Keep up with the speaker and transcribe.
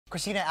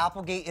Christina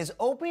Applegate is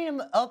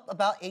opening up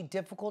about a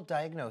difficult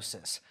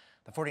diagnosis.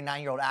 The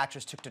 49-year-old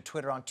actress took to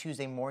Twitter on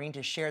Tuesday morning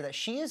to share that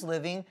she is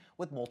living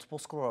with multiple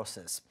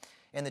sclerosis.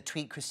 In the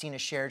tweet, Christina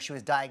shared she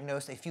was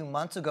diagnosed a few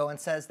months ago and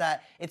says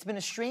that it's been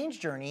a strange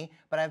journey,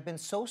 but I've been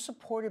so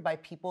supported by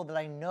people that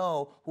I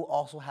know who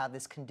also have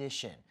this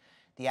condition.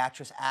 The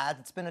actress adds,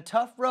 it's been a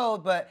tough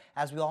road, but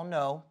as we all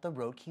know, the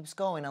road keeps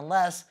going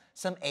unless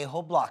some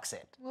a-hole blocks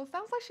it. Well, it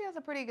sounds like she has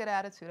a pretty good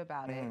attitude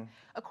about it.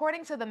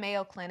 According to the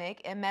Mayo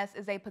Clinic, MS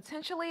is a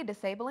potentially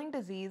disabling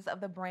disease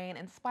of the brain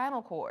and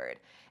spinal cord.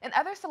 And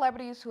other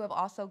celebrities who have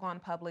also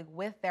gone public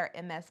with their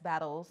MS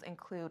battles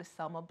include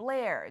Selma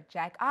Blair,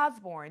 Jack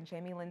Osbourne,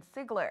 Jamie Lynn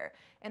Sigler,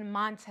 and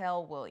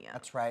Montel Williams.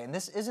 That's right, and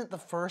this isn't the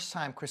first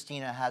time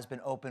Christina has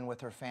been open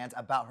with her fans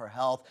about her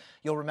health.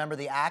 You'll remember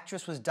the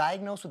actress was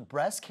diagnosed with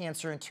breast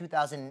cancer in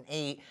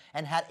 2008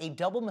 and had a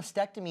double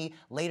mastectomy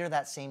later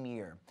that same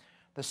year.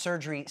 The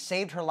surgery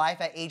saved her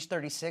life at age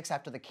 36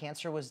 after the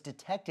cancer was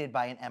detected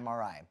by an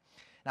MRI.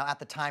 Now, at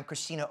the time,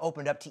 Christina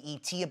opened up to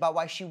ET about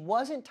why she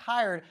wasn't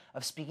tired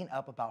of speaking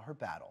up about her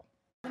battle.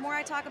 The more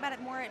I talk about it,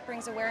 the more it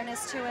brings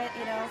awareness to it,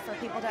 for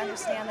people to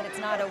understand that it's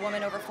not a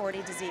woman over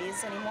 40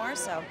 disease anymore.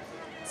 So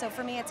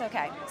for me, it's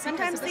okay.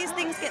 Sometimes these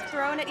things get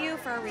thrown at you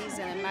for a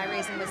reason, and my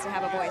reason was to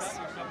have a voice,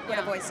 put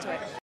a voice to it.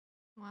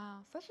 Wow,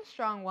 such a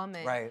strong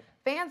woman. Right.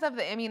 Fans of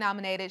the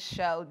Emmy-nominated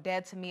show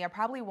Dead to Me are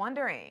probably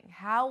wondering,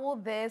 how will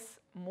this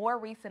more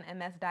recent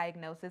MS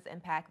diagnosis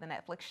impact the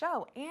Netflix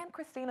show and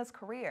Christina's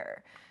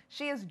career?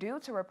 She is due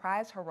to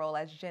reprise her role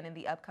as Jen in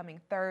the upcoming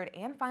third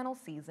and final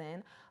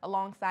season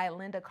alongside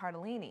Linda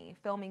Cardellini.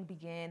 Filming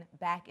began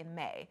back in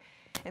May.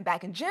 And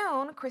back in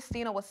June,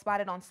 Christina was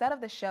spotted on set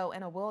of the show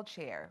in a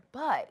wheelchair.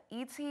 But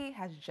ET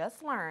has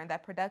just learned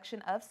that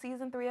production of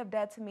season 3 of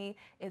Dead to Me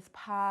is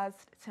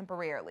paused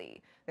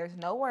temporarily. There's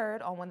no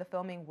word on when the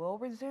filming will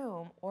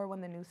resume or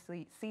when the new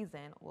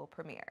season will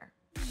premiere.